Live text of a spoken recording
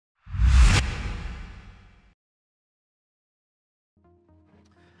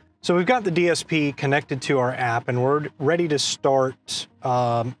So we've got the DSP connected to our app and we're ready to start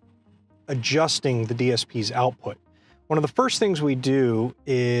adjusting the DSP's output. One of the first things we do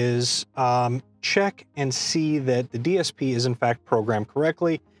is check and see that the DSP is in fact programmed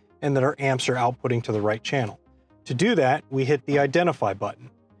correctly and that our amps are outputting to the right channel. To do that, we hit the identify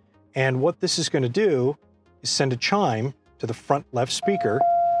button. And what this is going to do is send a chime to the front left speaker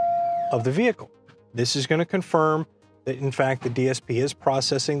of the vehicle. This is going to confirm that in fact the DSP is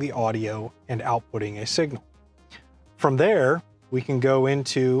processing the audio and outputting a signal. From there, we can go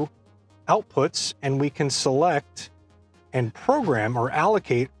into outputs and we can select and program or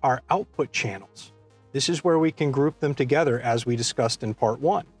allocate our output channels. This is where we can group them together as we discussed in part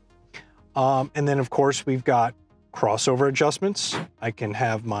 1. And then of course we've got crossover adjustments. I can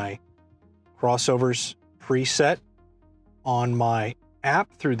have my crossovers preset on my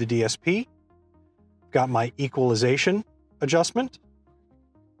app through the DSP. Got my equalization adjustment,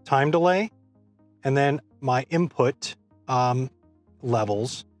 time delay, and then my input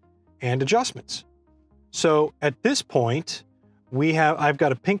levels and adjustments. So at this point, I've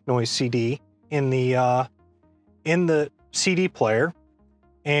got a pink noise CD in the CD player,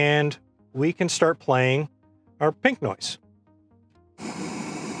 and we can start playing our pink noise.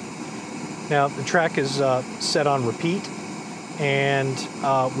 Now the track is set on repeat, and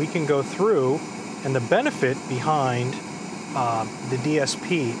we can go through. And the benefit behind the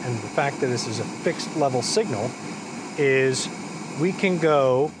DSP and the fact that this is a fixed level signal is we can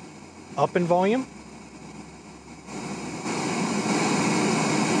go up in volume,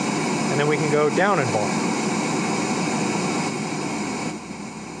 and then we can go down in volume.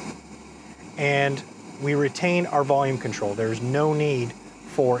 And we retain our volume control. There's no need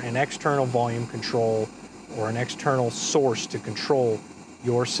for an external volume control or an external source to control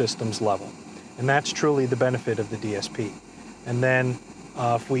your system's level. And that's truly the benefit of the DSP. And then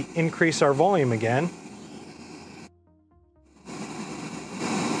if we increase our volume again,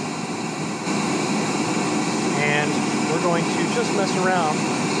 and we're going to just mess around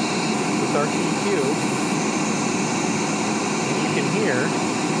with our EQ, and you can hear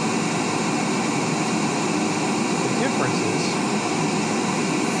the differences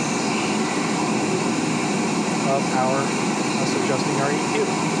of us adjusting our EQ.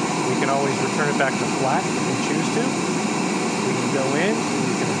 We can always return it back to flat if we choose to. We can go in and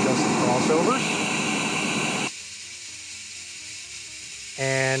we can adjust the crossovers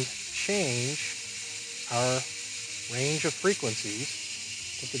and change our range of frequencies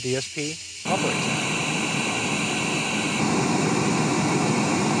that the DSP operates at.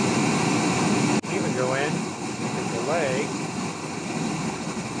 We can even go in and delay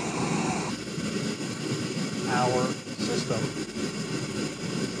our system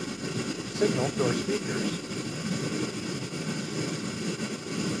signal to our speakers.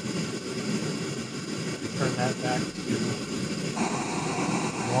 Turn that back to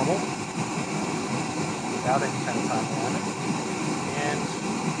normal without any kind of time limit. And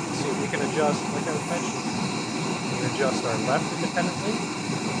see, we can adjust, like I was mentioning, we can adjust our left independently,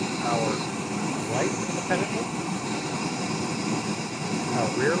 our right independently, our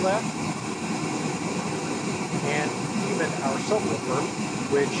rear left, and even our subwoofer,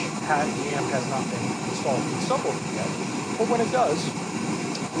 which the amp has not been installed in the subwoofer yet. But when it does,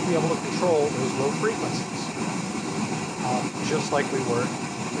 we'll be able to control those low frequencies, just like we were in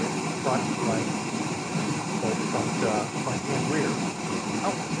front, right, both front and rear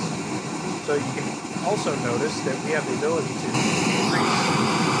outputs. So you can also notice that we have the ability to increase the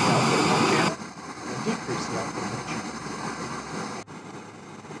output of one channel and decrease the output of one channel.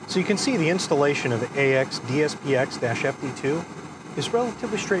 So you can see the installation of the AXDSP-X-FD2 is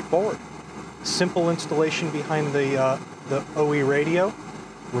relatively straightforward. Simple installation behind the OE radio,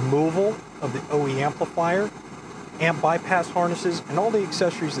 removal of the OE amplifier, amp bypass harnesses, and all the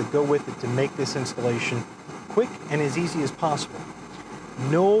accessories that go with it to make this installation quick and as easy as possible.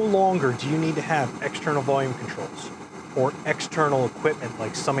 No longer do you need to have external volume controls or external equipment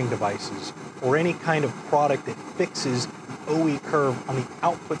like summing devices or any kind of product that fixes the OE curve on the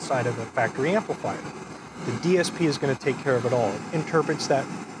output side of the factory amplifier. The DSP is going to take care of it all. It interprets that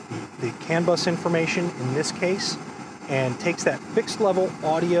the CAN bus information in this case and takes that fixed level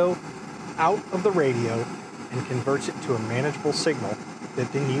audio out of the radio and converts it to a manageable signal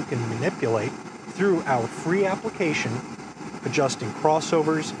that then you can manipulate through our free application, adjusting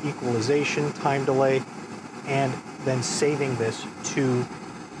crossovers, equalization, time delay, and then saving this to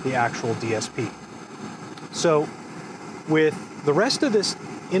the actual DSP. So with the rest of this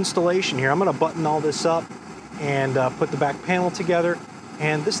installation here, I'm going to button all this up and put the back panel together,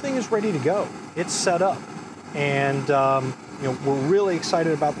 and this thing is ready to go. It's set up, and we're really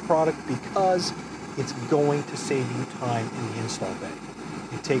excited about the product because it's going to save you time in the install bay.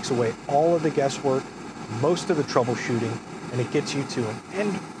 It takes away all of the guesswork, most of the troubleshooting, and it gets you to an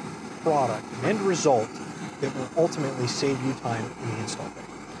end product, an end result that will ultimately save you time in the install bay.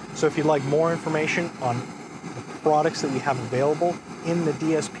 So if you'd like more information on the products that we have available in the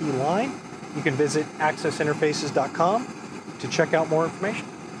DSP line, you can visit AXXSinterfaces.com to check out more information.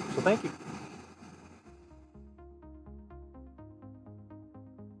 So thank you.